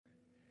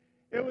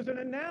It was an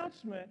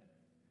announcement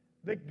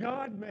that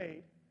God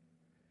made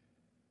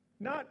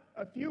not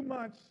a few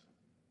months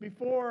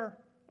before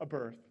a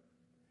birth,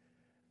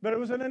 but it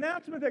was an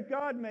announcement that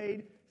God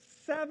made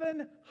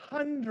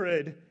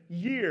 700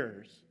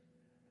 years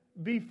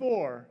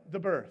before the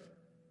birth.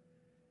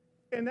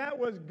 And that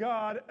was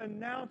God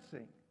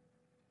announcing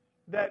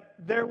that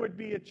there would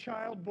be a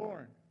child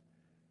born,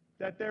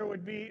 that there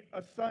would be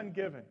a son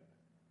given.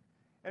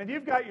 And if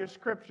you've got your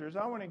scriptures,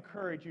 I want to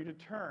encourage you to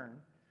turn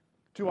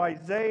to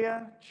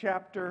Isaiah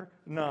chapter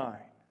 9.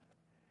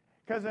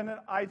 Because in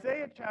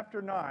Isaiah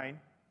chapter 9,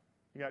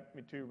 you got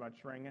me too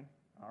much ringing?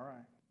 All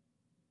right.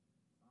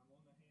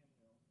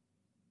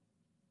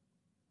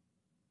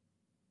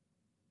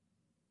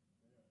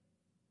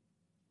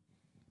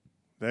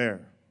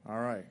 There. All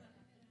right.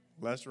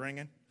 Less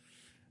ringing?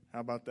 How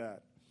about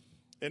that?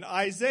 In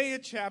Isaiah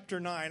chapter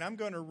 9, I'm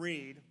going to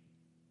read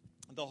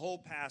the whole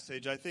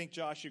passage. I think,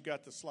 Josh, you've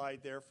got the slide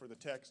there for the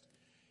text.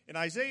 In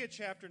Isaiah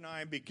chapter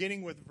 9,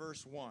 beginning with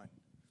verse 1.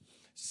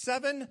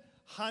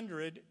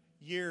 700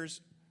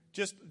 years,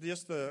 just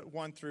the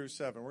 1 through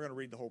 7. We're going to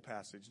read the whole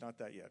passage, not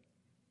that yet.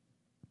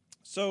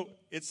 So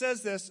it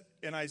says this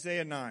in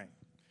Isaiah 9.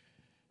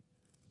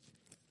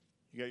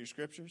 You got your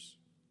scriptures?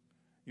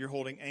 You're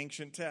holding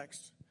ancient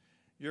text.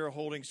 You're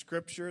holding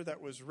scripture that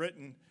was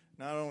written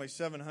not only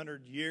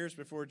 700 years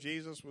before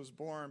Jesus was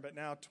born, but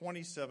now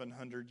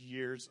 2,700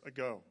 years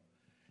ago.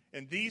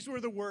 And these were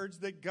the words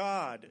that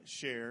God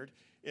shared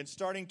in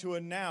starting to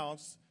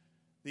announce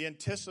the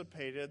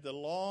anticipated, the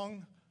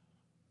longed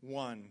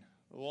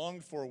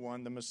for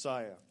one, the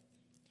Messiah.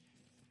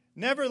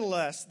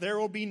 Nevertheless, there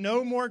will be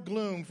no more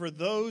gloom for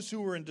those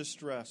who were in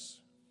distress.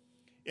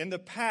 In the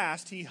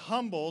past, he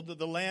humbled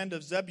the land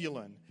of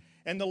Zebulun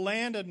and the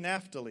land of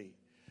Naphtali.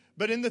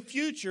 But in the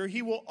future,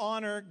 he will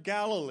honor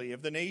Galilee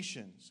of the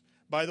nations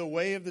by the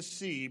way of the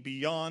sea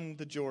beyond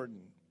the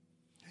Jordan.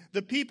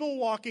 The people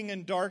walking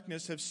in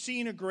darkness have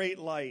seen a great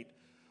light.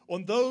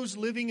 On those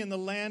living in the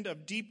land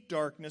of deep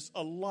darkness,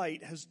 a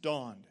light has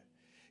dawned.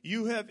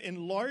 You have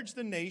enlarged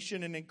the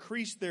nation and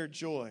increased their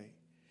joy.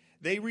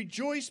 They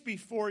rejoice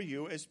before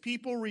you as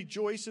people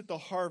rejoice at the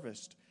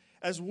harvest,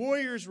 as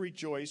warriors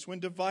rejoice when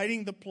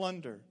dividing the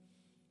plunder.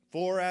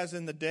 For as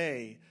in the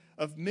day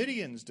of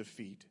Midian's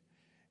defeat,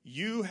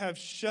 you have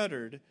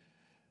shuddered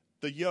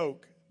the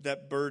yoke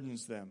that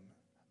burdens them,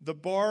 the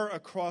bar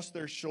across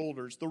their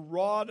shoulders, the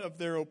rod of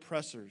their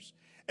oppressors.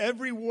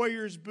 Every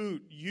warrior's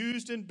boot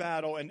used in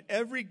battle and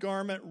every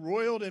garment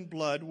roiled in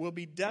blood will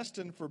be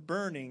destined for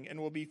burning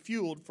and will be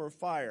fueled for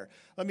fire.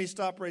 Let me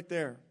stop right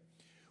there.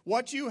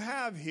 What you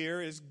have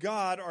here is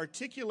God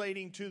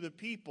articulating to the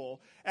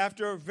people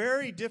after a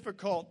very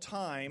difficult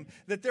time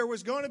that there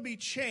was going to be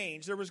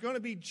change, there was going to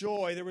be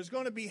joy, there was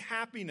going to be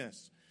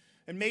happiness.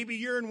 And maybe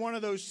you're in one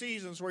of those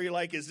seasons where you're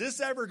like, is this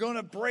ever going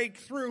to break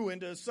through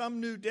into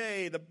some new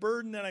day, the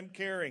burden that I'm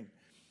carrying?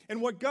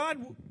 And what God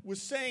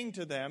was saying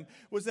to them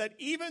was that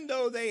even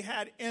though they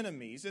had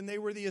enemies, and they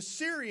were the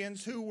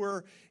Assyrians who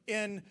were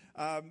in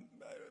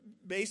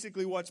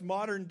basically what's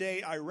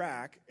modern-day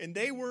Iraq, and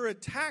they were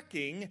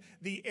attacking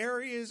the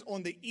areas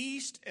on the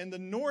east and the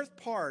north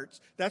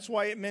parts. That's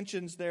why it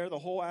mentions there the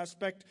whole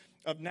aspect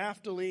of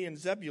Naphtali and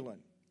Zebulun,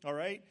 all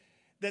right?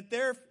 That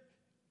their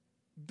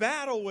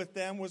battle with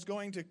them was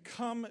going to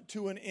come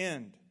to an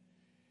end.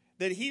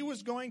 That he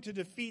was going to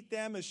defeat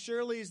them as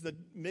surely as the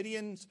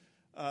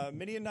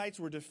Midianites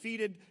were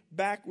defeated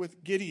back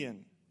with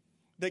Gideon.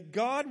 That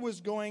God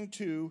was going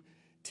to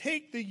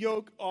take the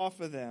yoke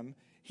off of them.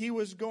 He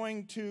was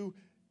going to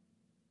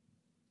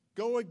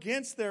go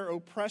against their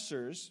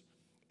oppressors,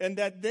 and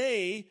that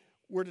they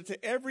were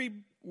to every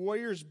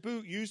warrior's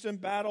boot used in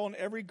battle and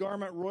every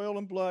garment roiled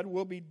in blood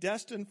will be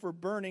destined for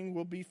burning,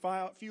 will be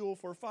fuel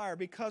for fire.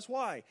 Because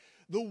why?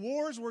 The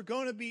wars were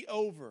going to be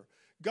over.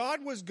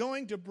 God was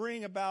going to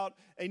bring about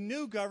a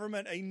new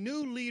government, a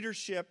new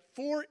leadership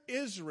for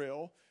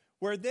Israel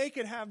where they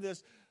could have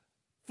this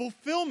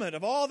fulfillment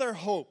of all their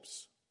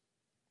hopes.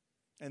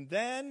 And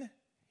then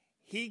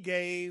he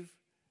gave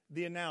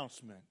the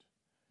announcement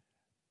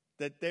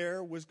that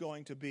there was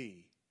going to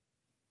be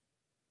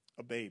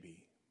a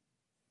baby.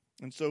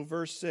 And so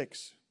verse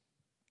 6,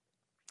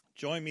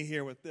 join me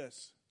here with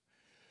this.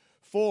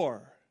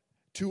 For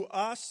to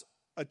us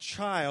a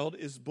child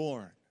is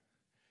born,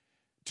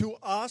 to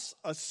us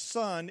a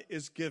son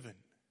is given,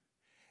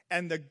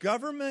 and the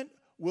government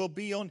will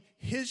be on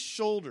his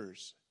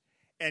shoulders,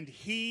 and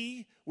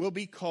he will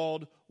be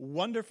called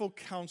Wonderful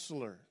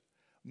Counselor,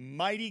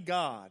 Mighty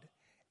God,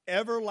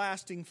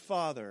 Everlasting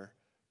Father,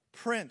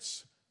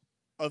 Prince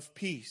of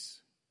Peace.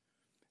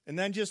 And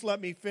then just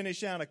let me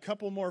finish out a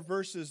couple more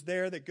verses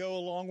there that go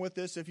along with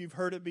this if you've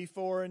heard it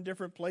before in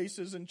different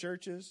places and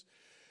churches.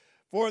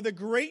 For the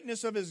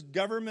greatness of his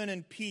government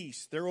and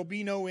peace, there will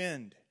be no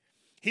end.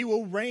 He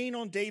will reign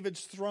on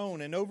David's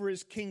throne and over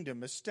his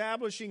kingdom,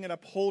 establishing and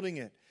upholding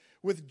it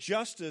with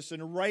justice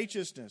and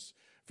righteousness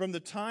from the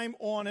time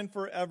on and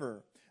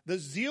forever. The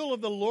zeal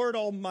of the Lord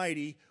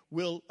Almighty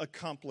will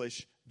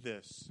accomplish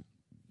this.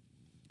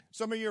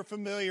 Some of you are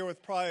familiar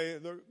with probably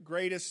the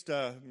greatest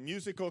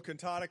musical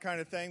cantata kind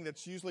of thing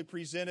that's usually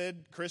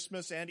presented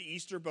Christmas and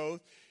Easter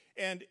both.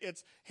 And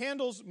it's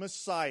Handel's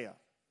Messiah.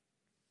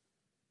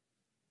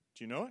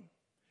 Do you know it?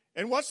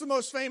 And what's the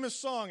most famous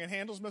song in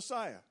Handel's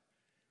Messiah?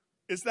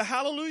 It's the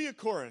Hallelujah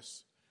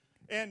Chorus.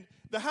 And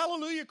the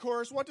Hallelujah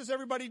Chorus, what does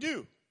everybody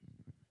do?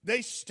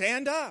 They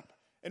stand up.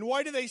 And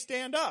why do they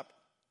stand up?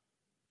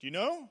 Do you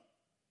know?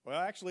 Well,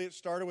 actually, it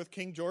started with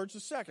King George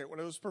II when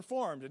it was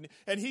performed.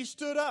 And he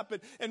stood up.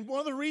 And one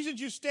of the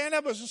reasons you stand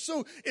up is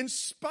so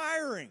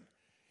inspiring.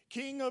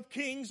 King of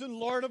kings and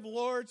Lord of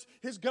lords,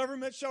 his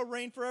government shall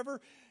reign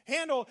forever.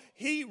 Handel,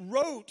 he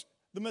wrote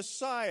the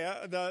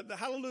Messiah, the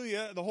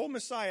Hallelujah, the whole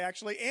Messiah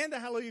actually, and the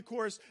Hallelujah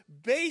chorus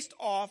based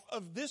off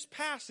of this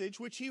passage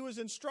which he was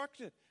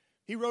instructed.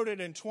 He wrote it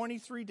in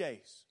 23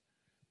 days.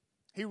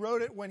 He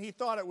wrote it when he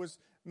thought it was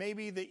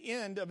maybe the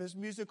end of his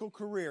musical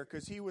career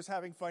because he was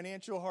having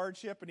financial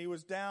hardship and he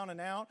was down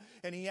and out,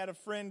 and he had a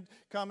friend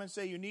come and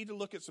say, you need to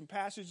look at some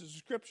passages of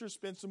Scripture,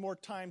 spend some more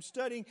time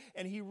studying,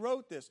 and he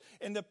wrote this.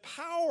 And the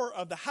power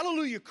of the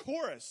Hallelujah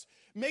chorus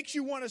makes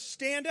you want to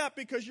stand up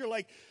because you're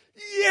like,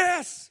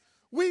 yes,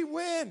 we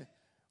win.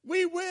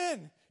 We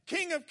win.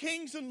 King of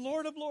kings and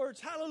Lord of lords.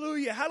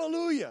 Hallelujah,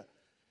 hallelujah.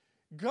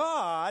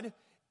 God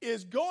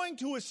is going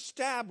to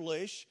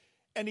establish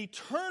an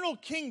eternal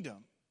kingdom,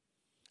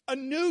 a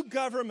new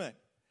government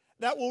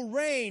that will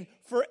reign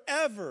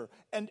forever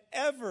and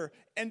ever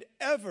and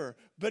ever.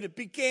 But it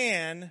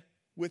began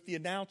with the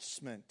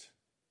announcement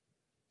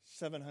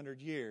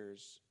 700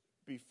 years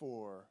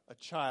before a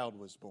child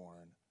was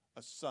born,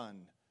 a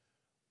son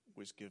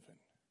was given.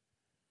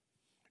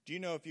 Do you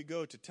know if you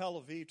go to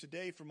Tel Aviv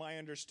today, from my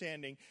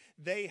understanding,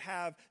 they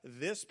have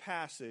this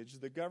passage,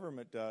 the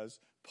government does,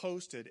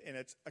 posted, and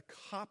it's a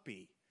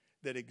copy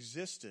that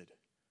existed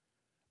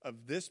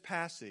of this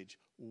passage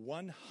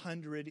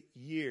 100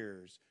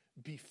 years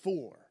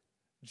before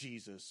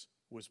Jesus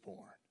was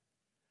born.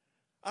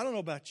 I don't know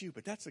about you,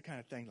 but that's the kind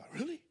of thing like,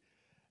 really?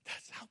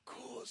 How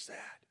cool is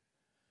that?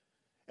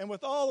 And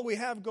with all that we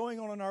have going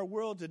on in our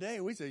world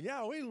today, we say,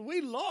 yeah,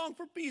 we long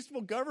for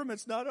peaceful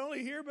governments, not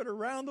only here, but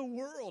around the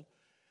world.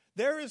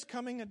 There is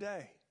coming a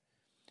day.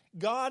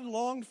 God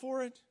longed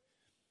for it.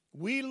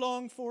 We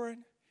long for it.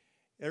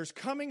 There's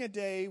coming a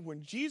day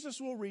when Jesus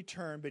will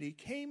return, but he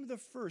came the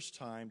first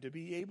time to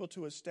be able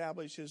to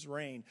establish his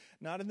reign,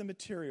 not in the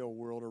material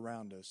world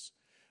around us,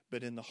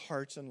 but in the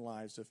hearts and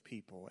lives of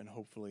people, and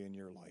hopefully in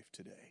your life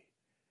today.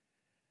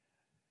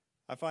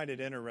 I find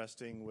it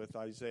interesting with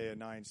Isaiah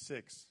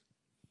 9:6.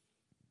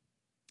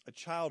 A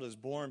child is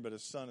born, but a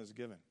son is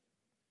given.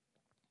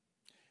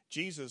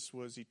 Jesus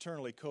was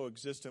eternally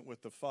coexistent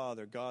with the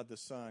Father, God the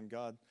Son,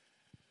 God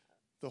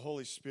the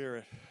Holy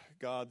Spirit,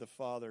 God the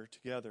Father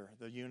together,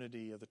 the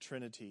unity of the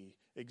Trinity,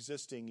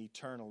 existing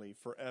eternally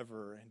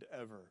forever and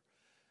ever.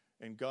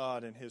 And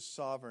God in his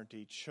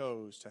sovereignty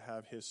chose to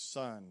have his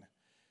Son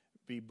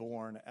be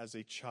born as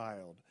a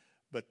child.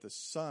 But the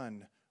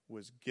Son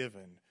was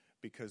given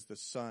because the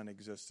Son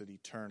existed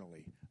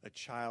eternally. A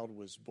child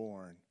was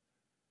born.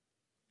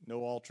 No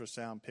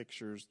ultrasound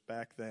pictures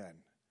back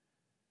then.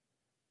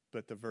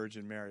 But the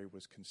Virgin Mary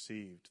was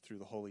conceived through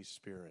the Holy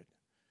Spirit.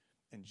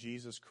 And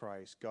Jesus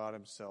Christ, God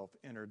himself,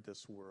 entered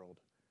this world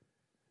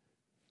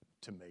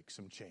to make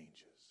some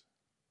changes.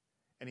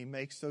 And he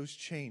makes those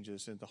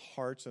changes in the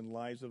hearts and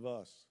lives of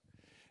us.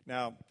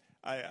 Now,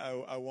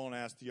 I won't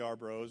ask the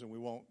Yarbroughs, and we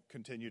won't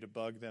continue to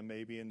bug them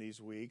maybe in these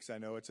weeks. I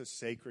know it's a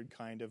sacred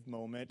kind of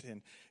moment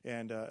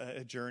and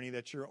a journey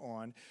that you're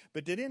on.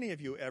 But did any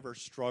of you ever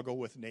struggle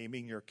with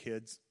naming your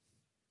kids?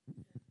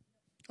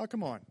 Oh,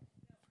 come on.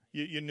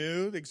 You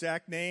knew the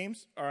exact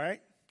names? All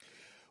right.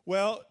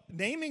 Well,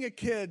 naming a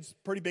kid's a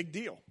pretty big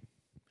deal.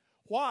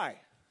 Why?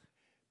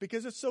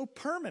 Because it's so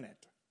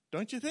permanent,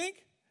 don't you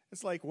think?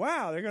 It's like,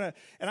 wow, they're going to,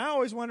 and I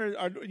always wondered,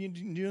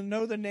 you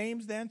know the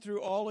names then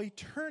through all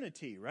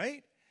eternity,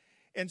 right?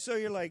 And so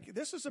you're like,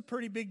 this is a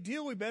pretty big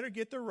deal. We better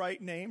get the right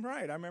name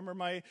right. I remember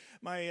my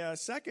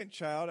second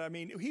child, I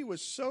mean, he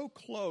was so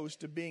close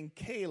to being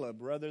Caleb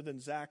rather than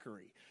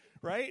Zachary,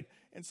 right?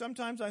 And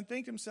sometimes I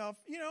think to myself,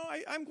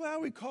 I'm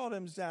glad we called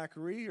him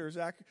Zachary or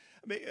Zach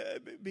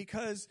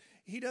because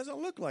he doesn't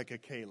look like a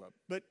Caleb.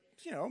 But,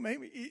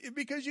 maybe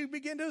because you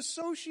begin to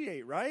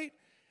associate, right?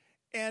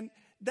 And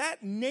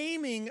that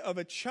naming of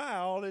a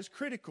child is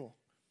critical.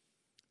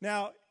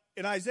 Now,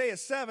 in Isaiah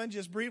 7,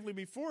 just briefly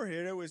before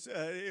here,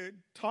 it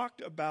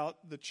talked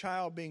about the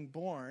child being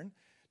born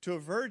to a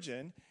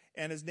virgin,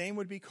 and his name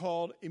would be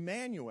called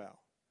Emmanuel,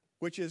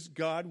 which is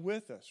God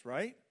with us,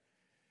 right?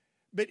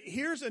 But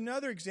here's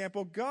another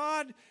example.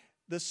 God,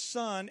 the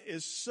Son,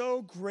 is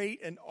so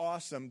great and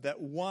awesome that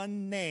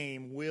one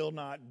name will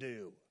not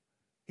do.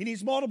 He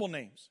needs multiple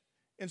names.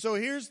 And so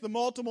here's the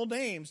multiple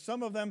names,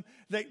 some of them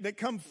that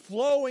come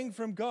flowing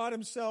from God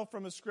himself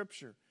from the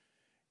Scripture.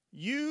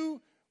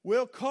 You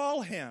will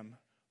call him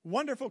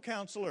Wonderful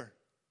Counselor,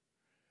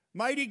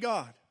 Mighty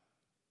God,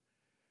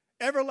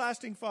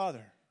 Everlasting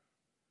Father,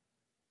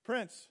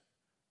 Prince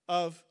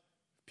of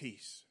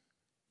Peace.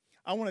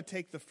 I want to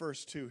take the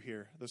first two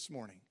here this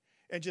morning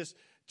and just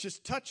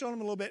just touch on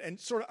them a little bit and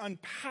sort of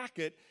unpack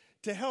it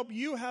to help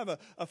you have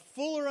a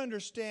fuller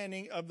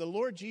understanding of the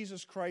Lord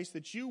Jesus Christ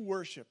that you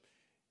worship.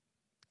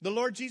 The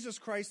Lord Jesus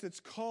Christ that's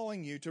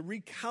calling you to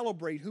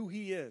recalibrate who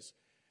he is,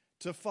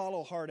 to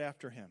follow hard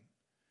after him.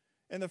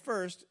 And the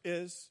first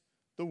is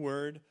the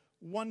word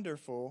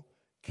wonderful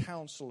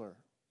counselor.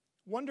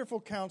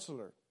 Wonderful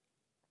counselor.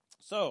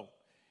 So,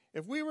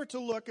 if we were to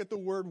look at the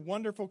word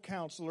wonderful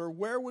counselor,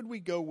 where would we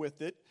go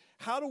with it?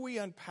 How do we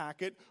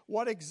unpack it?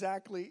 What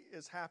exactly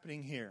is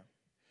happening here?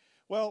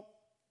 Well,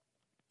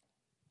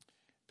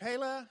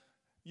 Pele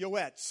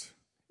Yoetz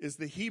is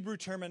the Hebrew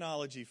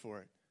terminology for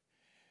it.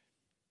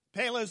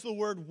 Pele is the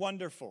word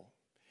wonderful.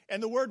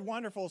 And the word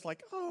wonderful is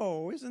like,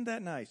 oh, isn't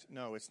that nice?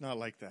 No, it's not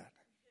like that.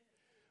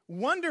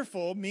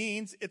 Wonderful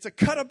means it's a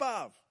cut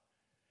above.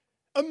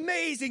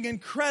 Amazing,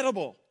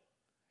 incredible.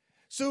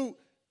 So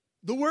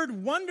the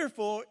word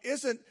wonderful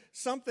isn't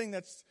something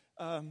that's,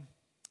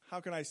 how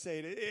can I say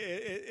it?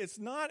 It's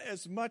not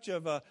as much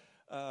of a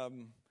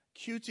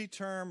cutesy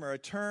term or a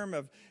term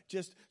of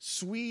just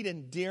sweet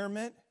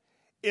endearment.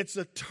 It's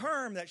a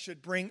term that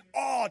should bring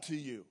awe to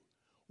you.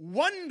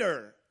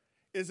 Wonder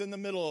is in the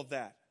middle of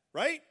that,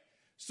 right?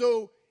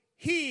 So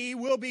he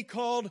will be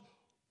called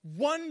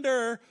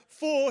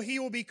wonderful. He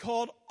will be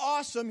called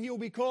awesome. He will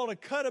be called a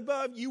cut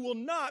above. You will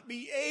not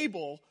be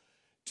able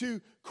to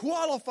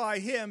qualify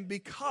him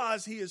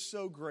because he is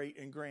so great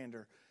and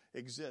grander,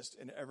 exists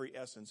in every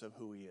essence of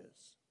who he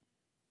is.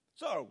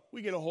 So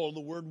we get a hold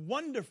of the word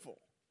wonderful,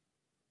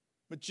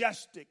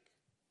 majestic.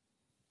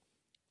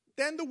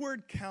 Then the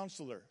word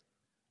counselor,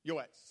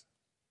 Yoetz.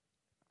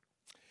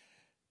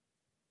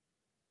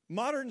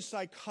 Modern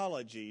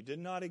psychology did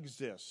not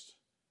exist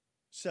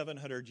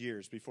 700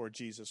 years before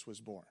Jesus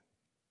was born.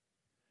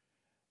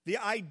 The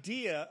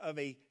idea of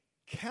a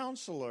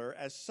counselor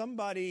as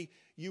somebody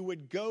you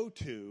would go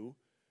to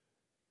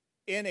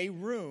in a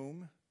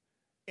room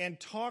and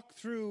talk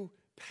through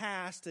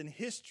past and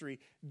history,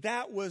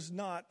 that was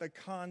not the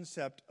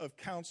concept of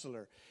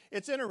counselor.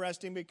 It's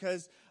interesting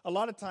because a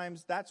lot of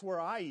times that's where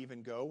I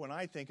even go when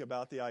I think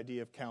about the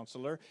idea of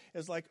counselor.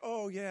 It's like,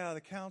 oh yeah, the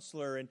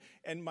counselor.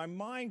 And my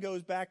mind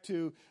goes back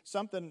to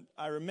something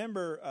I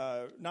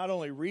remember not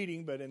only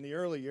reading, but in the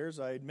early years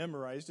I had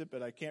memorized it,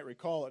 but I can't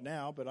recall it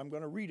now, but I'm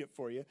going to read it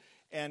for you.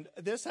 And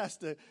this has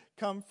to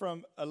come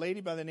from a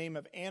lady by the name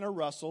of Anna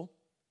Russell,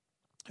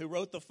 who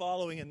wrote the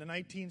following in the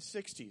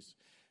 1960s.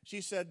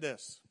 She said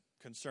this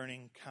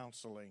concerning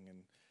counseling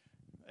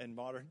and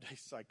modern-day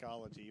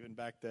psychology, even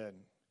back then.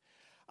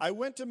 I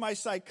went to my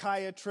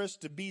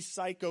psychiatrist to be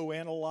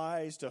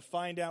psychoanalyzed to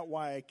find out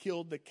why I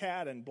killed the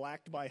cat and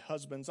blacked my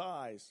husband's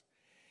eyes.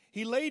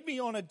 He laid me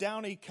on a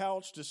downy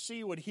couch to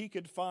see what he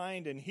could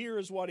find, and here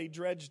is what he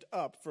dredged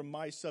up from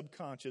my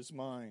subconscious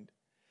mind.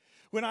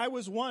 When I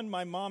was 1,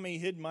 my mommy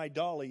hid my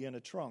dolly in a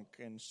trunk,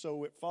 and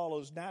so it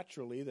follows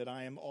naturally that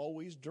I am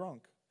always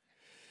drunk.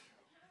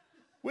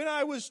 When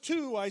I was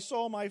 2, I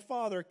saw my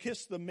father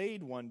kiss the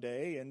maid one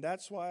day, and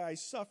that's why I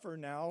suffer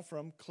now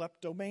from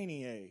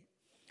kleptomania.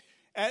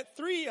 At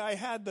 3, I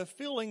had the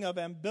feeling of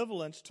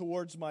ambivalence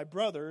towards my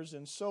brothers,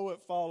 and so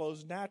it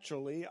follows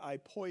naturally I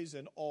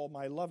poison all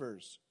my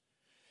lovers.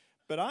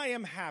 But I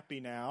am happy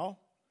now.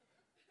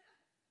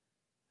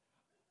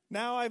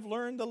 Now I've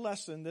learned the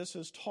lesson this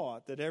has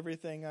taught, that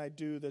everything I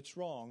do that's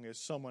wrong is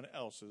someone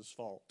else's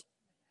fault.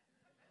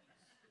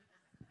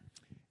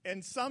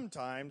 And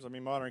sometimes,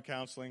 modern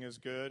counseling is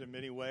good in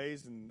many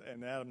ways, and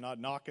that, I'm not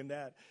knocking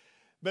that.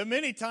 But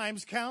many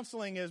times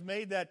counseling has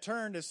made that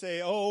turn to say,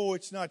 oh,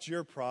 it's not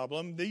your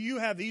problem. You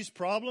have these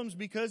problems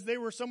because they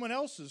were someone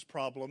else's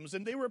problems,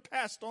 and they were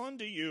passed on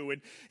to you.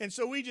 And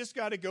so we just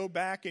got to go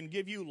back and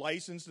give you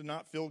license to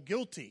not feel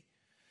guilty.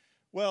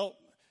 Well,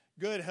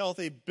 good,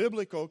 healthy,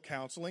 biblical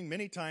counseling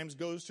many times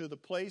goes to the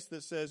place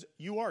that says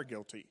you are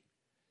guilty,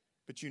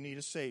 but you need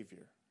a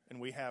Savior. And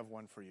we have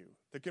one for you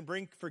that can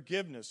bring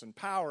forgiveness and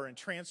power and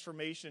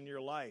transformation in your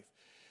life.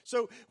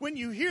 So when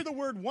you hear the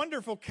word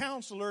wonderful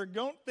counselor,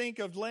 don't think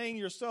of laying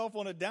yourself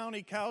on a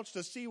downy couch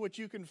to see what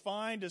you can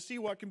find, to see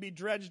what can be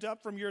dredged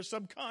up from your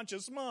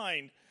subconscious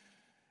mind.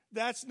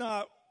 That's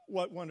not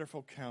what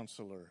wonderful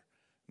counselor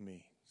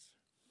means.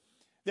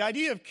 The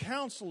idea of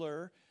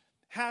counselor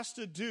has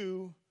to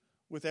do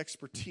with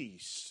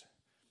expertise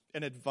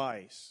and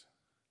advice,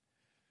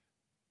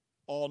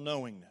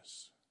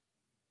 all-knowingness.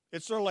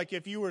 It's sort of like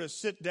if you were to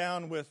sit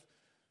down with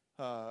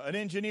an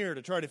engineer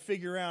to try to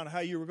figure out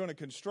how you were going to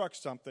construct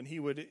something, he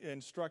would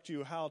instruct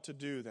you how to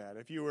do that.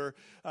 If you were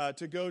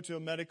to go to a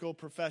medical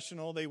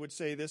professional, they would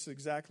say this is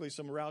exactly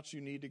some routes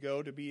you need to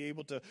go to be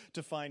able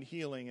to find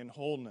healing and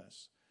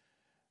wholeness.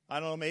 I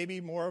don't know,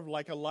 maybe more of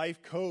like a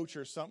life coach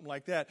or something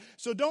like that.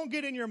 So don't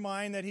get in your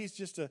mind that he's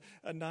just a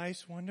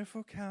nice,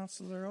 wonderful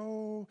counselor.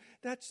 Oh,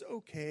 that's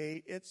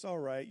okay. It's all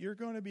right. You're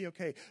going to be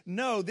okay.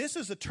 No, this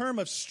is a term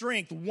of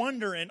strength,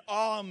 wonder, and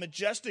awe and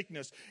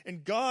majesticness.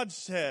 And God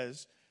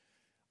says,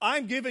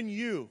 I'm giving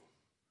you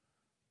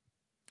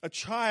a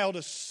child,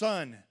 a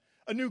son,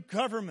 a new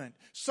government,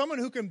 someone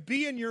who can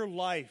be in your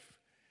life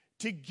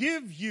to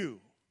give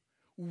you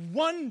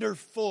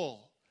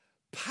wonderful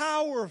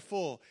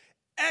powerful,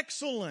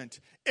 excellent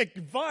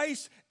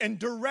advice and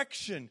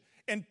direction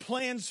and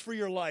plans for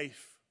your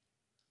life.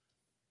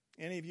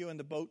 Any of you in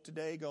the boat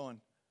today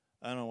going,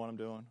 I don't know what I'm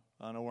doing.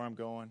 I don't know where I'm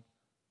going.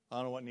 I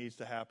don't know what needs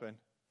to happen.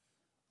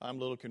 I'm a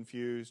little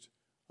confused.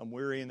 I'm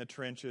weary in the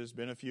trenches.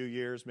 Been a few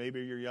years.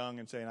 Maybe you're young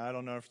and saying, I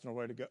don't know if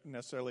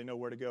necessarily know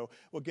where to go.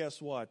 Well,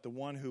 guess what? The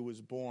one who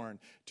was born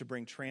to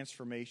bring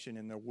transformation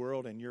in the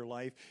world and your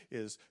life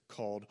is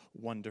called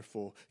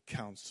Wonderful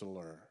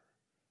Counselor.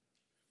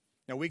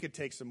 Now, we could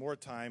take some more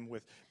time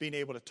with being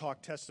able to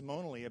talk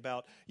testimonially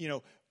about,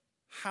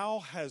 how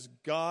has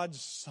God's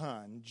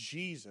Son,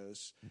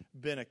 Jesus,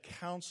 been a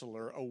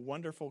counselor, a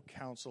wonderful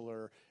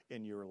counselor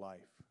in your life?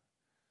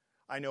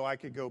 I know I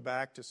could go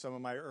back to some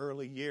of my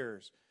early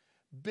years.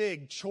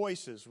 Big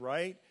choices,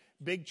 right?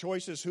 Big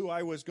choices who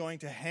I was going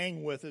to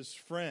hang with as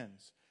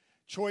friends.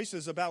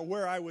 Choices about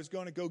where I was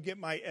going to go get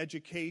my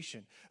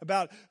education.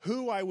 About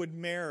who I would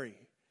marry.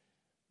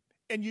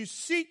 And you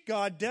seek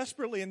God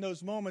desperately in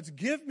those moments.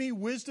 Give me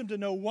wisdom to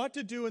know what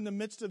to do in the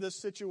midst of this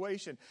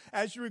situation.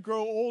 As you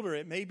grow older,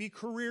 it may be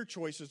career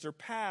choices or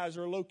paths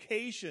or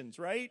locations,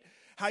 right?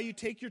 How you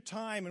take your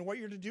time and what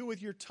you're to do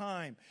with your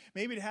time.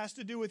 Maybe it has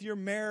to do with your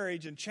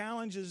marriage and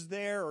challenges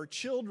there, or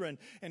children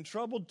and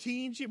troubled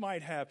teens you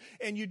might have.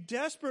 And you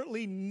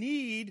desperately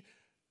need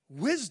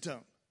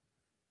wisdom,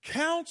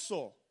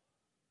 counsel.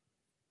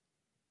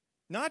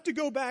 Not to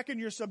go back in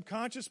your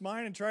subconscious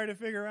mind and try to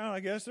figure out, I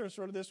guess they're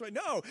sort of this way.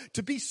 No,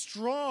 to be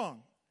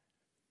strong.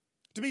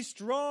 To be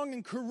strong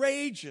and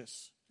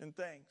courageous in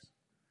things.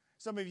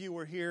 Some of you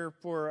were here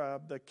for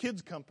the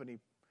kids' company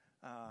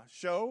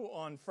show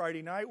on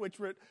Friday night, which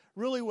went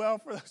really well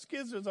for those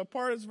kids. There's a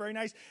part that's very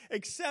nice,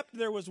 except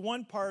there was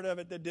one part of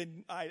it that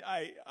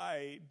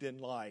I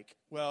didn't like.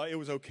 Well, it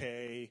was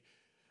okay,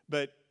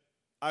 but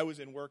I was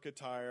in work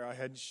attire. I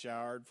hadn't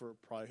showered for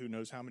probably who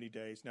knows how many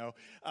days. No,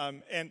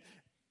 and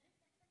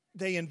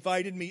they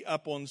invited me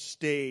up on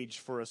stage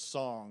for a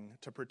song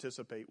to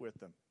participate with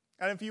them.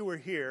 And if you were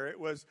here, it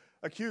was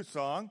a cute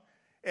song,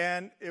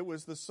 and it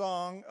was the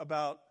song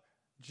about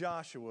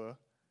Joshua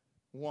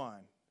 1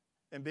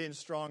 and being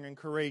strong and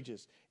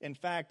courageous. In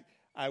fact,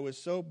 I was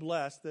so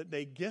blessed that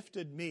they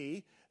gifted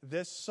me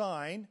this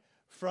sign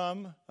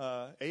from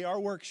AR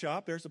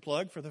Workshop. There's a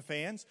plug for the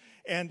fans.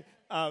 And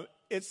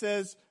it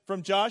says,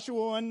 from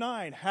Joshua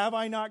 1:9, have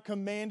I not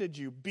commanded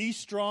you? Be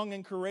strong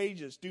and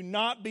courageous. Do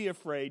not be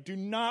afraid. Do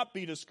not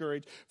be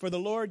discouraged. For the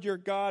Lord your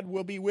God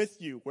will be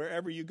with you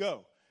wherever you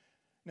go.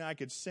 Now, I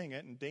could sing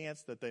it and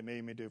dance that they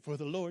made me do. For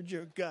the Lord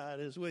your God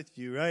is with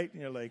you, right? And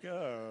you're like,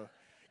 oh,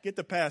 get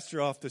the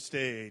pastor off the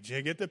stage.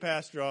 Get the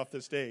pastor off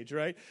the stage,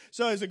 right?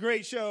 So it was a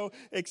great show,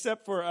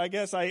 except for, I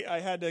guess, I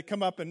had to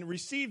come up and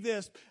receive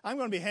this. I'm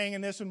going to be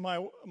hanging this in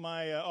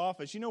my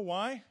office. You know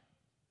why?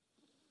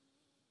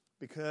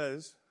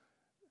 Because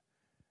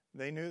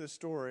they knew the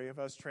story of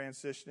us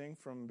transitioning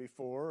from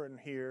before and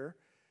here.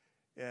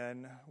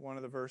 And one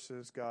of the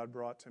verses God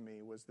brought to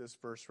me was this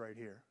verse right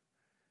here.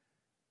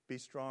 Be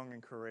strong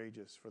and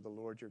courageous, for the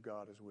Lord your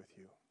God is with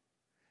you.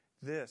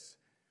 This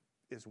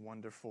is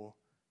wonderful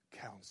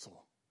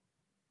counsel.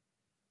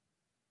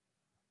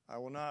 I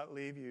will not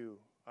leave you.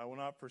 I will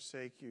not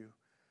forsake you.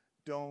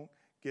 Don't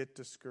get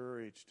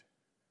discouraged.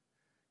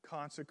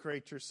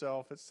 Consecrate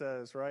yourself, it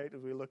says, right?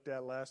 As we looked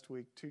at last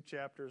week, 2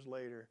 chapters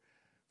later.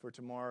 For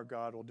tomorrow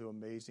God will do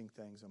amazing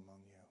things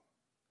among you.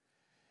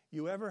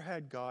 You ever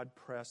had God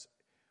press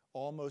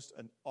almost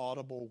an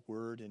audible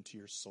word into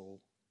your soul?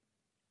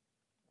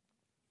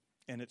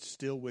 And it's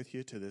still with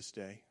you to this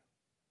day.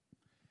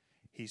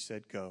 He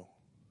said, go.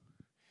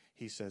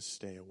 He says,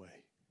 stay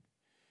away.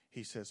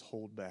 He says,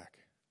 hold back.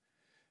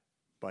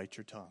 Bite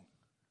your tongue.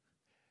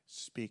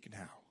 Speak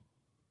now.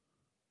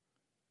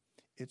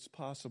 It's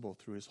possible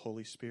through his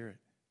Holy Spirit.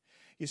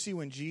 You see,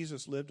 when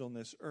Jesus lived on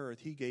this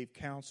earth, he gave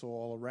counsel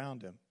all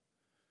around him.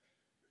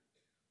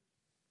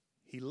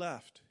 He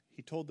left.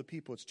 He told the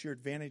people, it's to your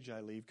advantage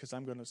I leave, because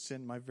I'm going to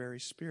send my very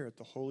Spirit,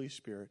 the Holy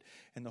Spirit.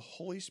 And the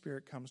Holy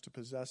Spirit comes to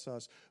possess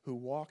us who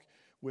walk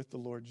with the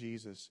Lord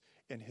Jesus.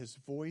 And his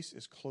voice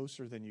is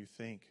closer than you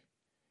think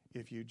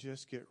if you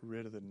just get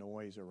rid of the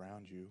noise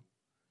around you.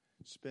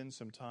 Spend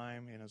some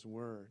time in his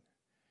word.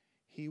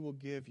 He will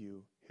give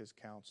you his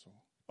counsel.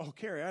 Oh,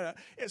 Carrie,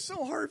 it's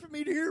so hard for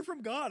me to hear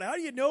from God. How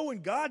do you know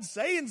when God's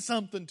saying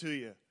something to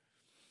you?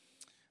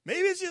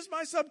 Maybe it's just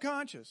my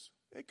subconscious.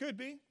 It could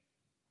be.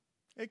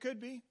 It could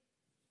be.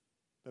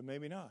 But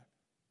maybe not.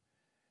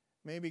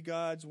 Maybe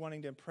God's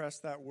wanting to impress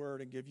that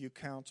word and give you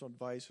counsel,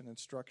 advice, and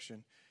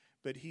instruction.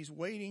 But he's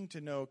waiting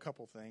to know a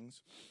couple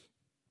things.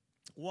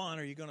 One,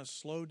 are you going to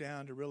slow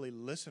down to really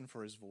listen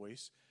for his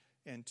voice?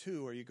 And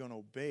two, are you going to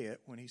obey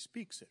it when he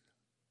speaks it?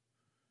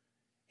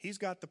 He's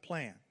got the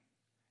plan.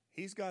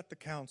 He's got the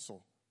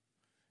counsel.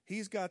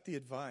 He's got the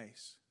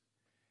advice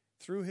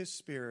through his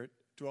Spirit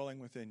dwelling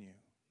within you.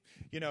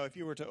 You know, if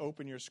you were to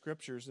open your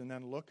scriptures and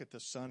then look at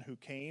the Son who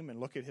came and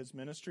look at his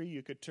ministry,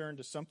 you could turn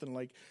to something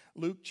like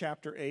Luke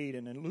chapter 8.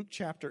 And in Luke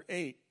chapter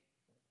 8,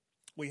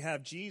 we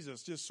have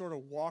Jesus just sort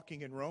of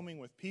walking and roaming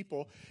with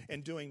people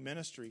and doing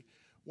ministry.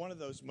 One of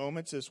those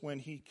moments is when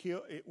he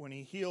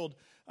healed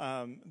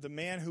the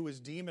man who was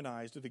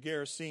demonized of the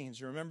Gerasenes.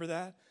 You remember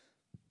that?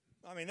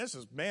 I mean,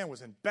 man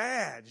was in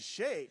bad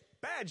shape.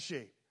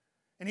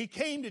 And he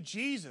came to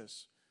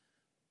Jesus.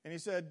 And he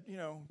said,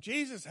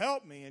 Jesus,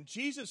 help me. And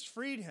Jesus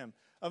freed him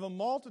of a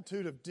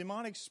multitude of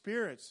demonic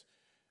spirits,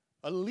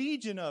 a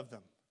legion of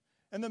them.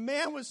 And the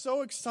man was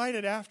so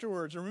excited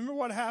afterwards. Remember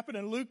what happened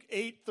in Luke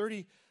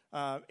 8:38?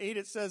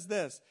 It says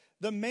this: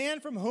 the man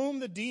from whom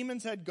the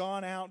demons had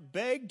gone out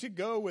begged to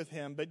go with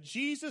him, but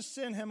Jesus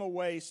sent him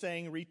away,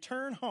 saying,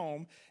 return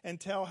home and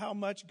tell how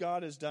much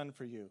God has done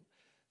for you.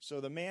 So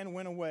the man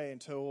went away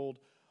and told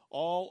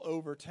all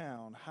over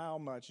town how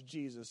much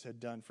Jesus had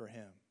done for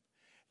him.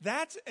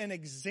 That's an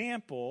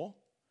example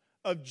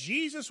of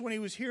Jesus when he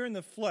was here in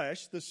the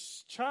flesh, the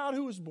child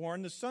who was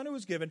born, the son who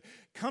was given,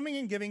 coming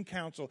and giving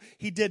counsel.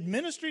 He did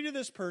ministry to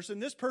this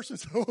person. This person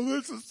said, oh,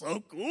 this is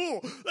so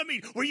cool. I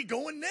mean, where are you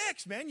going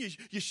next, man?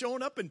 You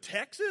showing up in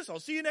Texas? I'll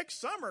see you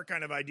next summer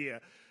kind of idea.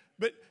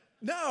 But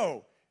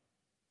no.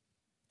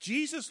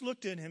 Jesus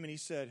looked at him and he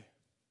said,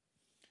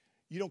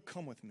 you don't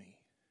come with me.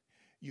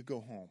 You go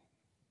home.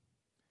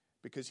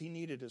 Because he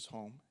needed his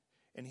home.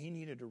 And he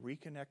needed to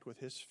reconnect with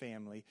his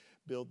family,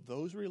 build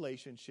those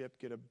relationships,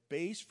 get a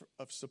base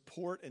of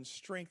support and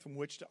strength from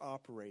which to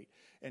operate,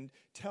 and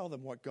tell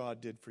them what God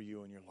did for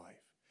you in your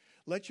life.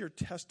 Let your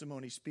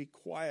testimony speak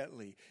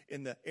quietly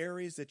in the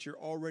areas that you're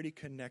already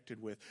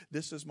connected with.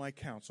 This is my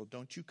counsel.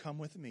 Don't you come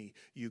with me.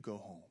 You go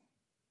home.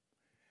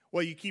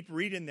 Well, you keep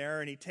reading there,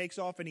 and he takes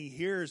off and he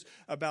hears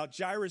about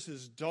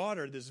Jairus'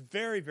 daughter that's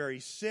very, very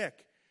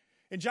sick.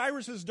 And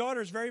Jairus'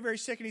 daughter is very, very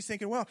sick, and he's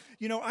thinking, well,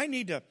 I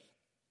need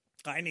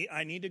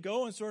to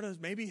go and sort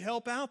of maybe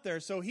help out there.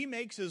 So he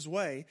makes his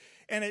way.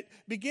 And it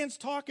begins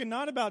talking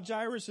not about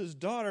Jairus'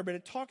 daughter, but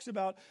it talks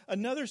about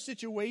another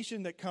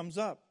situation that comes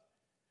up.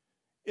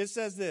 It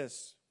says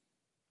this: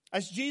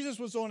 as Jesus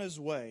was on his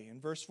way,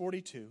 in verse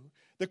 42,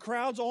 the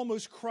crowds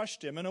almost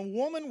crushed him. And a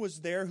woman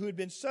was there who had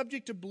been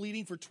subject to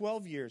bleeding for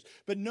 12 years,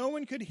 but no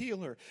one could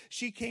heal her.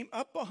 She came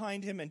up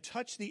behind him and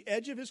touched the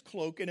edge of his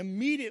cloak, and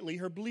immediately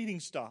her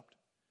bleeding stopped.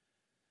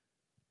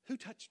 Who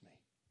touched me?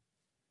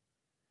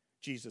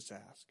 Jesus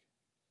asked.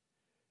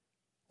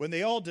 When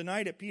they all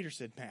denied it, Peter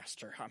said,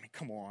 Master, I mean,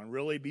 come on,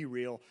 really, be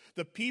real.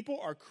 The people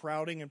are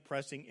crowding and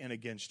pressing in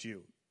against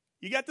you.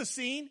 You got the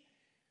scene?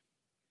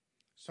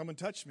 Someone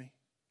touched me.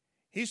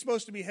 He's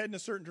supposed to be heading a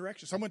certain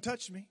direction. Someone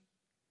touched me.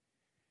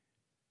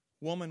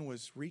 Woman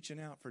was reaching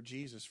out for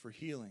Jesus for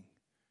healing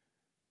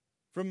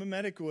from a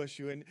medical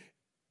issue,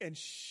 and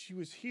she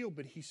was healed,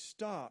 but he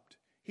stopped.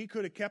 He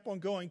could have kept on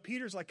going.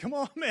 Peter's like, come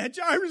on, man,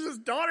 Jairus'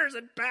 daughter's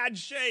in bad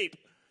shape.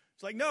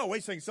 It's like, no, wait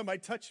a second, somebody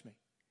touched me.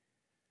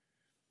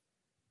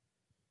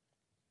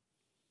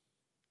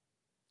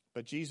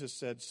 But Jesus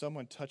said,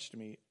 someone touched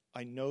me.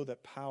 I know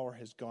that power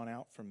has gone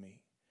out from me.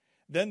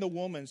 Then the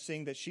woman,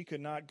 seeing that she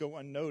could not go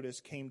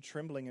unnoticed, came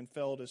trembling and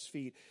fell at his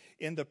feet.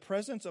 In the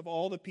presence of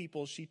all the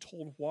people, she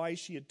told why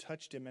she had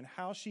touched him and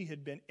how she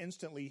had been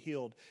instantly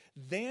healed.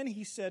 Then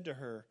he said to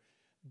her,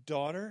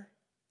 daughter,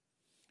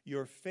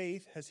 your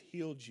faith has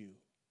healed you.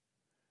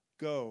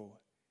 Go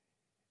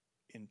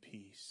in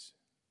peace.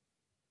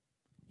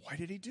 Why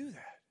did he do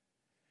that?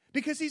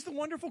 Because he's the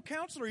wonderful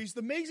counselor. He's the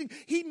amazing.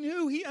 He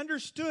knew, he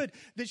understood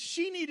that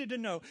she needed to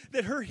know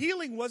that her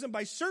healing wasn't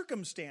by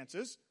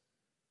circumstances,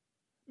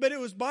 but it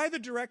was by the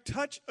direct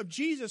touch of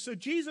Jesus. So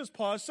Jesus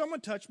paused.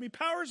 Someone touched me.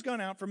 Power's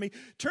gone out from me.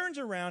 Turns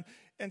around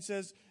and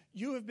says,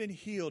 you have been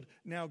healed.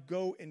 Now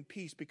go in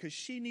peace. Because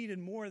she needed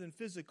more than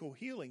physical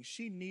healing.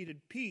 She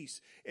needed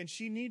peace. And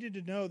she needed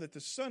to know that the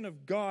Son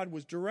of God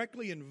was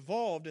directly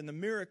involved in the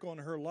miracle in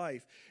her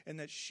life. And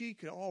that she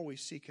could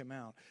always seek him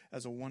out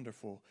as a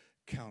wonderful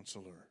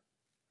counselor.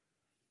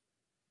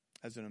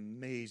 As an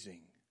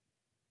amazing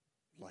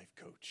life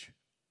coach.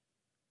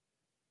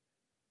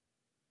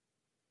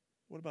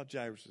 What about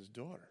Jairus'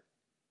 daughter?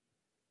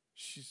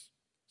 She's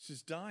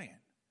dying.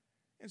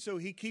 And so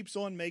he keeps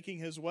on making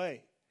his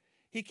way.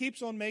 He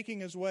keeps on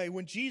making his way.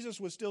 When Jesus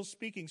was still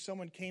speaking,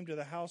 someone came to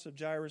the house of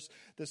Jairus,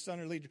 the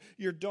son of Legion.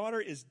 Your daughter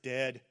is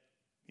dead,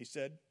 he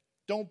said.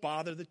 Don't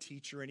bother the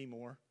teacher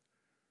anymore.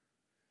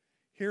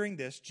 Hearing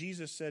this,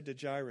 Jesus said to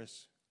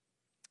Jairus,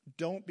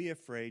 don't be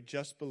afraid,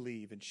 just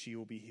believe, and she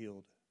will be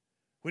healed.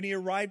 When he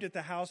arrived at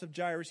the house of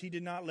Jairus, he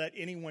did not let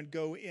anyone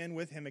go in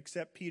with him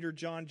except Peter,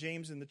 John,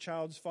 James, and the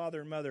child's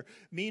father and mother.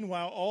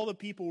 Meanwhile, all the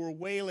people were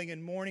wailing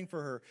and mourning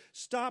for her.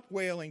 Stop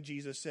wailing,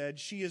 Jesus said.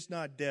 She is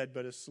not dead,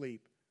 but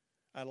asleep.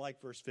 I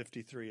like verse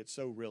 53. It's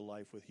so real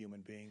life with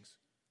human beings.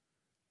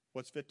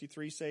 What's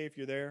 53 say if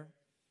you're there?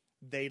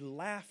 They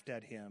laughed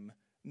at him,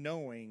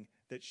 knowing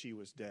that she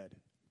was dead.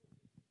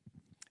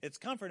 It's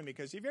comforting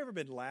because have you ever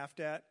been laughed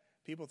at?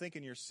 People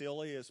thinking you're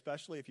silly,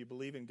 especially if you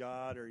believe in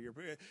God, or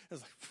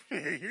it's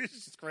like, you're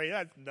just crazy.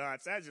 That's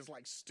nuts. That's just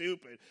like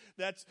stupid.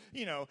 That's,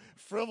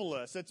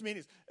 frivolous. That's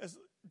mean.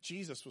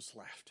 Jesus was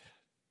laughed at.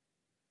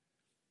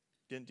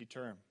 Didn't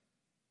deter him.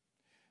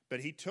 But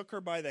he took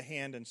her by the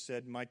hand and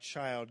said, my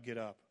child, get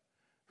up.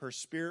 Her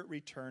spirit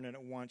returned, and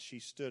at once she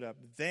stood up.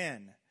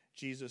 Then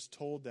Jesus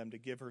told them to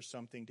give her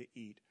something to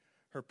eat.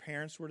 Her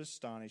parents were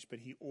astonished, but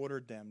he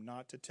ordered them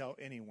not to tell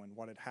anyone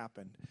what had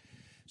happened.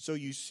 So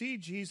you see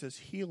Jesus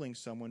healing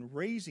someone,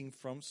 raising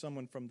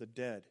someone from the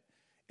dead,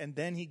 and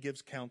then he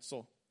gives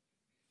counsel.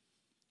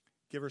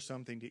 Give her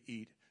something to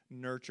eat.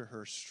 Nurture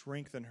her.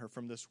 Strengthen her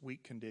from this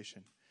weak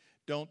condition.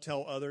 Don't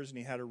tell others, and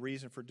he had a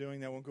reason for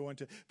doing that. I won't go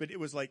into, but it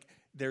was like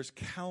there's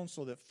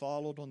counsel that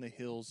followed on the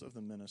heels of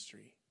the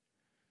ministry.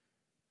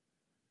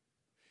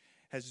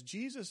 Has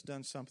Jesus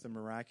done something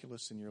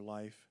miraculous in your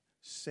life,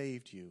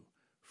 saved you,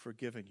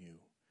 forgiven you?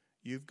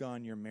 You've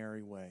gone your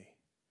merry way,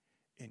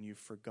 and you've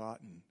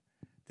forgotten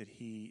that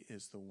he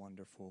is the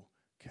wonderful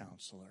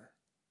counselor.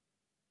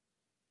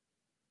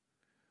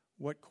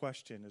 What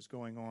question is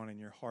going on in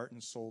your heart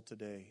and soul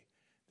today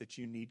that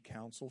you need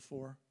counsel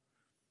for?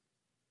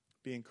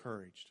 Be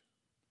encouraged.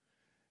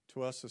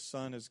 To us a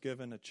son is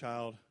given, a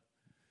child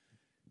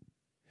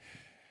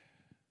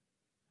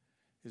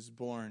is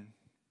born.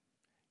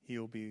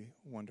 He'll be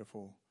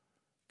wonderful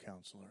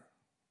counselor.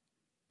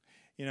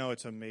 You know,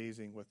 it's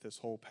amazing with this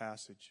whole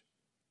passage,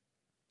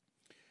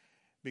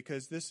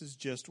 because this is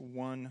just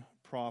one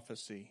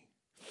prophecy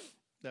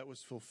that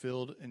was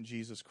fulfilled in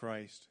Jesus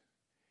Christ.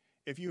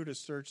 If you were to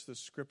search the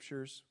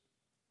scriptures,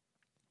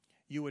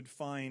 you would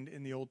find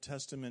in the Old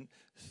Testament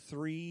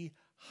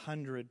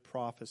 300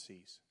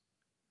 prophecies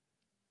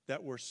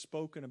that were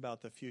spoken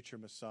about the future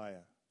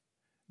Messiah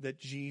that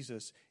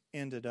Jesus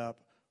ended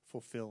up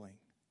fulfilling.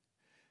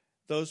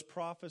 Those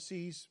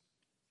prophecies,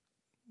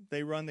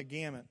 they run the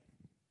gamut.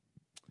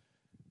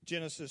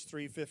 Genesis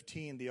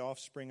 3:15, the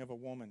offspring of a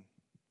woman,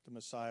 the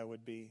Messiah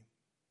would be.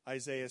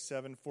 Isaiah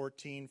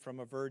 7:14, from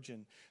a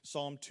virgin.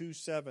 Psalm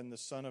 2:7, the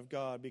Son of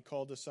God, be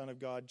called the Son of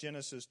God.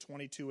 Genesis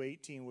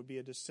 22:18 would be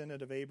a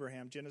descendant of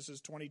Abraham.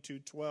 Genesis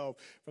 22:12,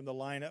 from the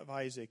line of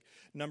Isaac.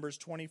 Numbers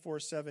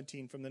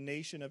 24:17, from the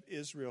nation of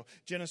Israel.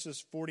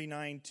 Genesis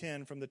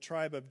 49:10, from the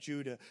tribe of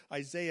Judah.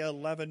 Isaiah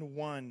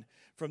 11:1,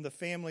 from the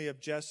family of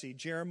Jesse.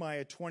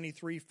 Jeremiah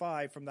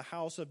 23:5, from the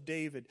house of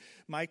David.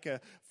 Micah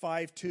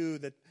 5:2,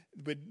 that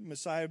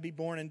Messiah would be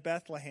born in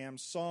Bethlehem.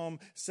 Psalm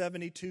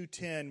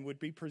 72:10 would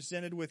be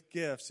presented with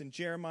gifts. In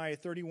Jeremiah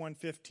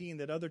 31:15,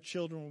 that other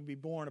children would be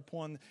born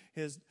upon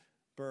his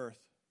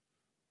birth,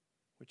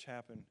 which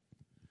happened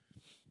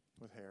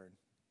with Herod.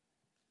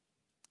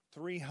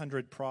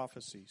 300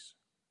 prophecies.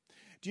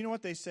 Do you know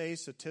what they say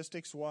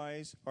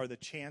statistics-wise are the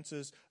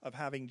chances of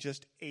having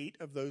just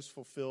 8 of those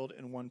fulfilled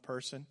in one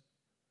person?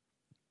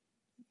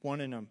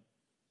 1 in a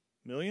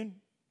million?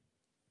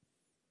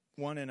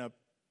 1 in a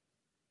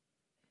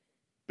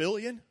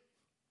billion?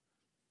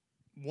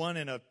 1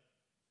 in a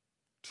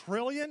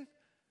trillion?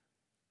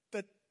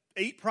 That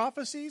 8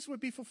 prophecies would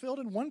be fulfilled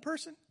in one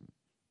person?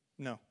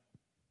 No.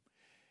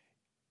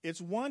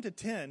 It's 1 to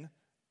 10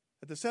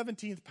 at the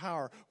 17th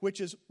power, which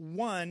is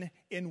 1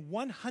 in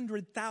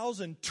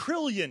 100,000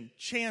 trillion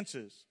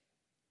chances.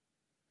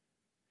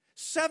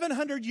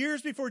 700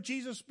 years before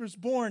Jesus was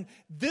born,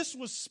 this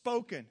was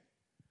spoken.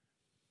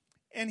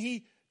 And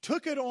he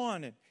took it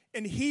on,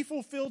 and he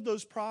fulfilled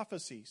those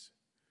prophecies.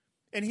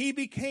 And he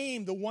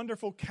became the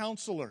wonderful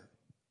counselor.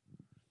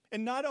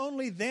 And not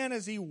only then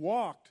as he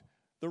walked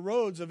the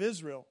roads of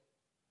Israel,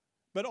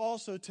 but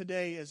also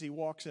today as he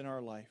walks in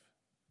our life.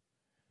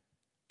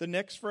 The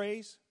next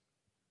phrase,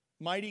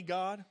 mighty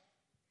God,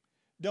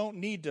 don't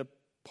need to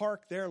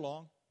park there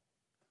long.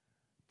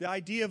 The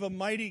idea of a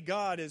mighty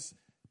God is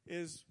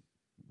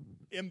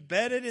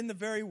embedded in the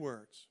very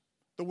words.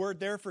 The word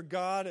there for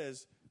God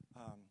is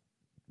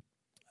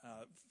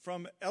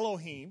from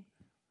Elohim,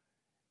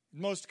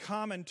 most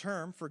common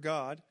term for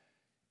God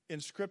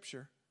in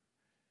Scripture.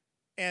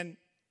 And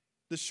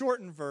the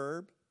shortened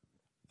verb,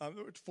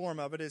 form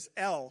of it is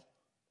El.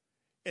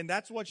 And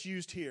that's what's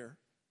used here.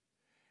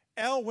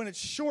 El, when it's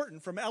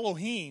shortened from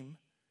Elohim,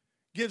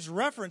 gives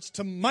reference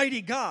to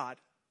mighty God,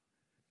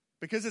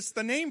 because it's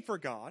the name for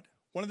God,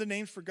 one of the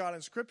names for God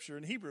in Scripture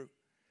in Hebrew.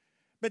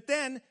 But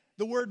then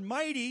the word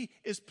mighty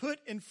is put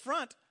in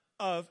front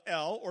of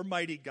El, or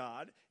mighty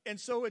God. And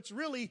so it's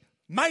really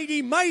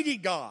mighty, mighty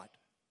God.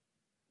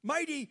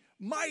 Mighty,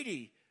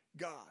 mighty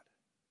God.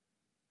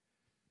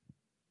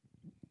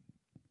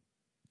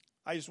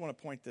 I just want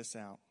to point this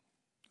out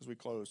as we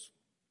close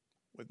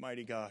with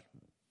mighty God,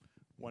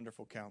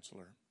 wonderful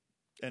counselor.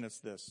 And it's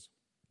this.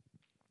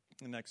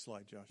 The next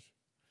slide, Josh.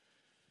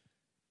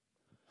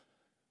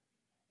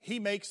 He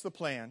makes the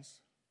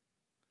plans,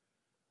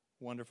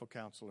 wonderful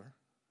counselor,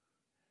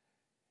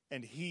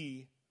 and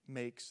he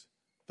makes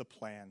the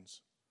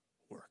plans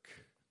work.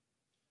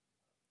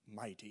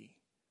 Mighty,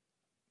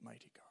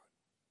 mighty God.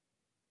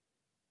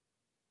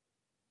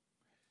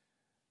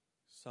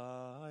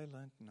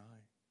 Silent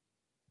night,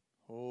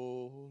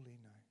 holy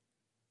night.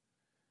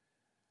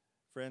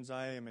 Friends,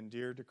 I am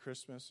endeared to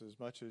Christmas as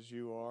much as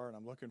you are, and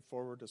I'm looking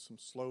forward to some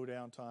slow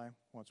down time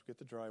once we get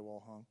the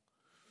drywall hung.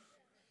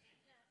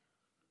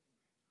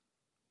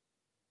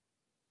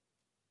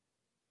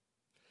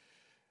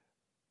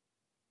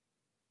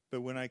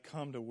 But when I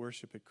come to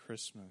worship at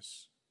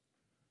Christmas,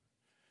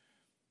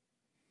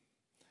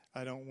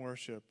 I don't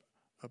worship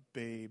a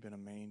babe in a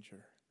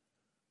manger.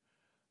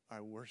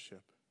 I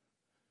worship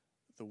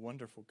the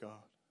wonderful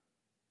God.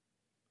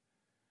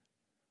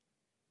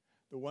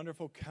 The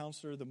wonderful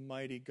Counselor, the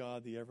mighty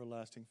God, the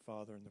everlasting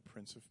Father, and the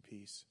Prince of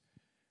Peace.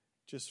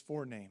 Just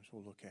 4 names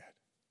we'll look at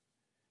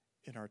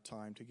in our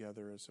time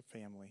together as a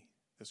family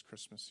this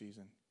Christmas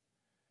season.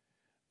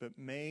 But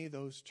may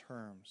those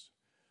terms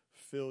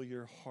fill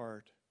your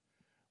heart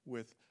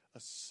with a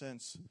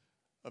sense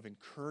of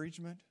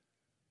encouragement,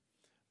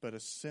 but a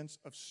sense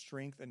of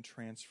strength and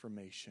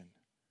transformation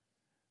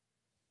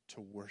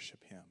to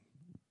worship Him.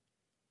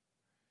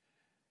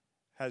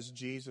 Has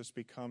Jesus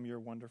become your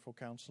wonderful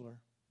Counselor?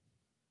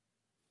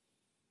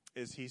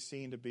 Is He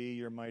seen to be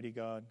your mighty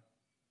God?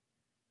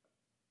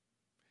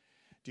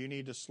 Do you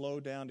need to slow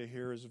down to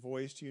hear His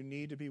voice? Do you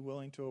need to be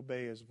willing to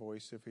obey His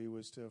voice if He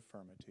was to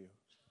affirm it to you?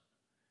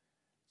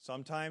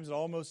 Sometimes it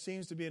almost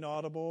seems to be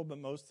inaudible, but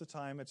most of the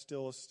time it's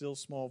still a still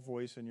small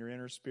voice in your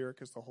inner spirit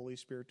because the Holy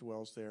Spirit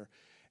dwells there.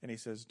 And He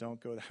says, don't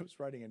go. I was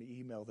writing an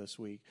email this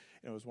week,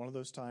 and it was one of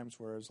those times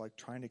where I was like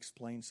trying to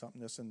explain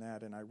something, this and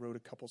that, and I wrote a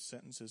couple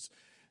sentences,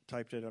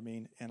 typed it,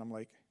 and I'm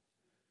like,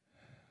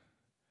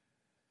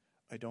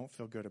 I don't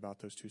feel good about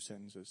those 2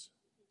 sentences.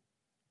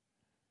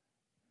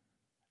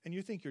 And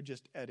you think you're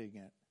just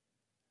editing it.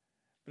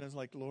 But I was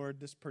like, Lord,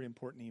 this is a pretty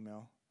important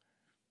email.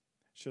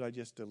 Should I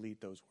just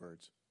delete those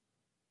words?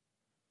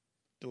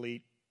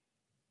 Delete.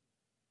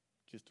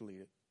 Just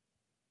delete it.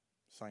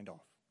 Signed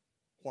off.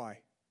 Why?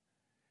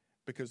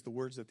 Because the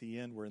words at the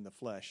end were in the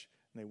flesh,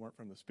 and they weren't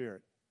from the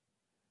Spirit.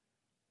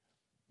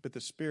 But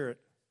the Spirit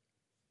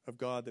of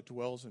God that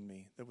dwells in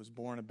me, that was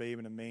born a babe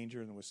in a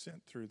manger and was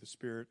sent through the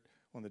Spirit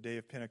on the day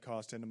of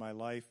Pentecost into my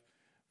life,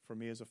 for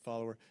me as a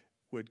follower,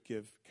 would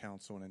give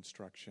counsel and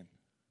instruction.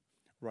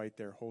 Right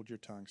there, hold your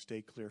tongue,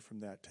 stay clear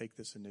from that, take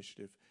this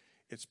initiative.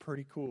 It's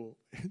pretty cool.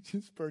 It's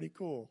just pretty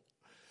cool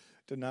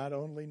to not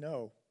only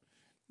know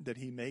that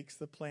He makes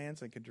the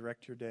plans and can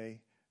direct your day,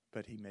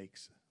 but He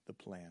makes the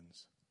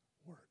plans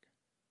work.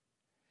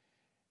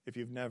 If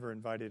you've never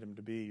invited Him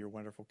to be your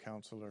wonderful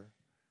Counselor,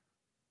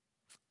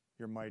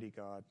 your mighty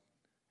God,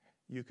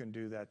 you can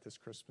do that this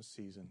Christmas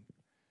season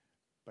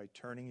by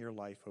turning your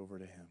life over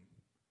to Him.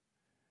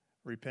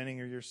 Repenting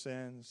of your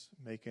sins,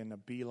 making a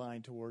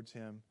beeline towards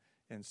Him,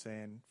 and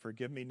saying,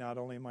 forgive me not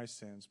only my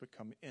sins, but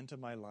come into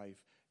my life,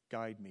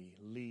 guide me,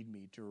 lead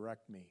me,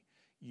 direct me.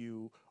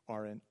 You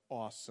are an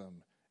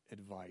awesome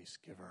advice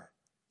giver.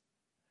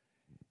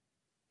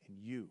 And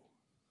you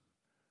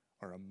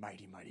are a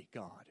mighty, mighty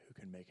God who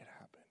can make it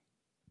happen.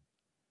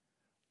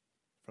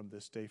 From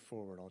this day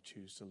forward, I'll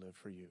choose to live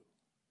for you.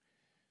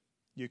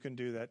 You can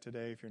do that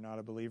today if you're not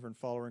a believer and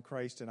follower in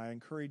Christ, and I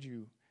encourage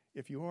you,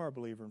 if you are a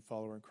believer and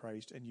follower in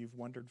Christ and you've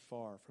wandered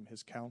far from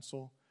His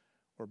counsel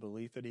or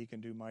belief that He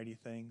can do mighty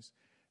things,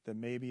 then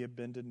maybe a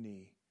bended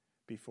knee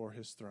before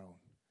His throne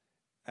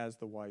as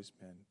the wise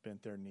men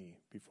bent their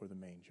knee before the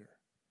manger.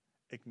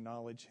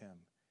 Acknowledge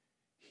Him.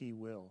 He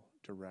will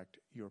direct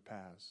your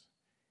paths.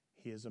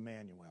 He is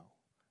Emmanuel,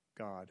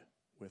 God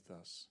with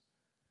us.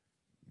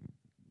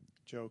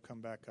 Joe,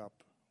 come back up.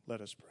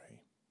 Let us pray.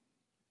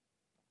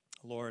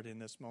 Lord, in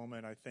this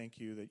moment, I thank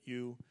You that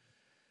You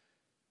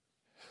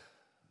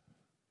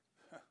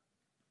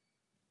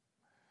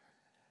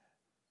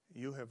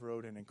have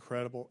wrote an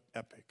incredible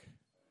epic,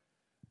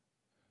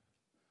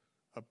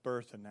 a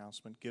birth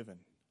announcement given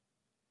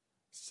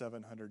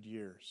 700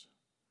 years.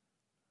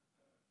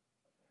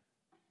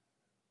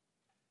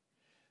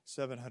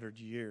 700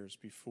 years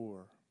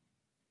before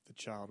the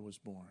child was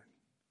born.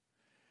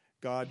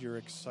 God, Your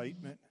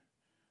excitement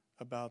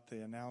about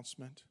the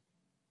announcement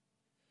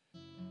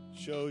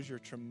shows Your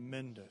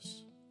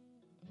tremendous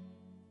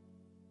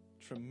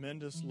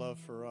love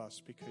for us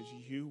because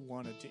You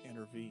wanted to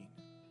intervene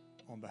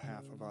on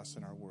behalf of us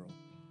in our world.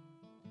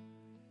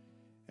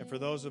 And for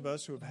those of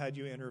us who have had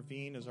You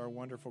intervene as our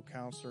wonderful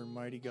Counselor and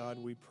mighty God,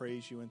 we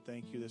praise You and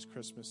thank You this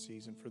Christmas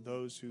season. For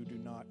those who do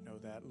not know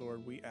that,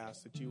 Lord, we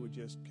ask that You would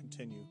just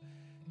continue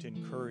to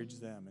encourage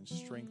them and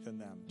strengthen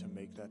them to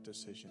make that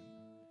decision.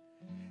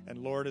 And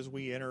Lord, as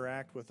we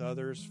interact with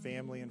others,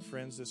 family and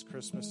friends this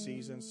Christmas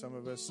season, some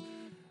of us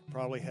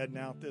probably heading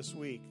out this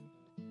week,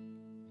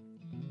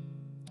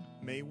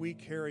 may we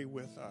carry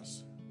with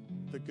us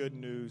the good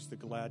news, the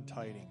glad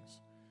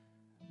tidings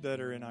that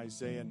are in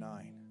Isaiah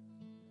 9.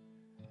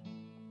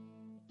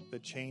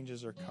 That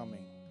changes are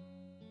coming,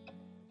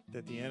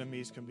 that the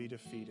enemies can be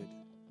defeated,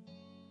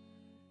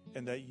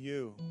 and that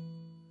You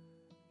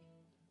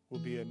will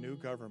be a new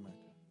government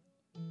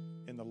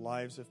in the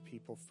lives of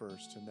people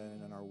first, and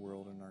then in our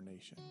world and our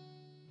nation.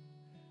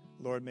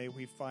 Lord, may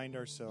we find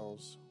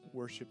ourselves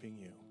worshiping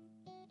You,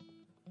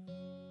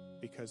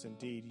 because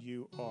indeed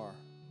You are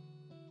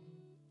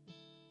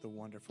the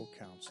wonderful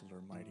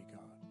Counselor, mighty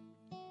God.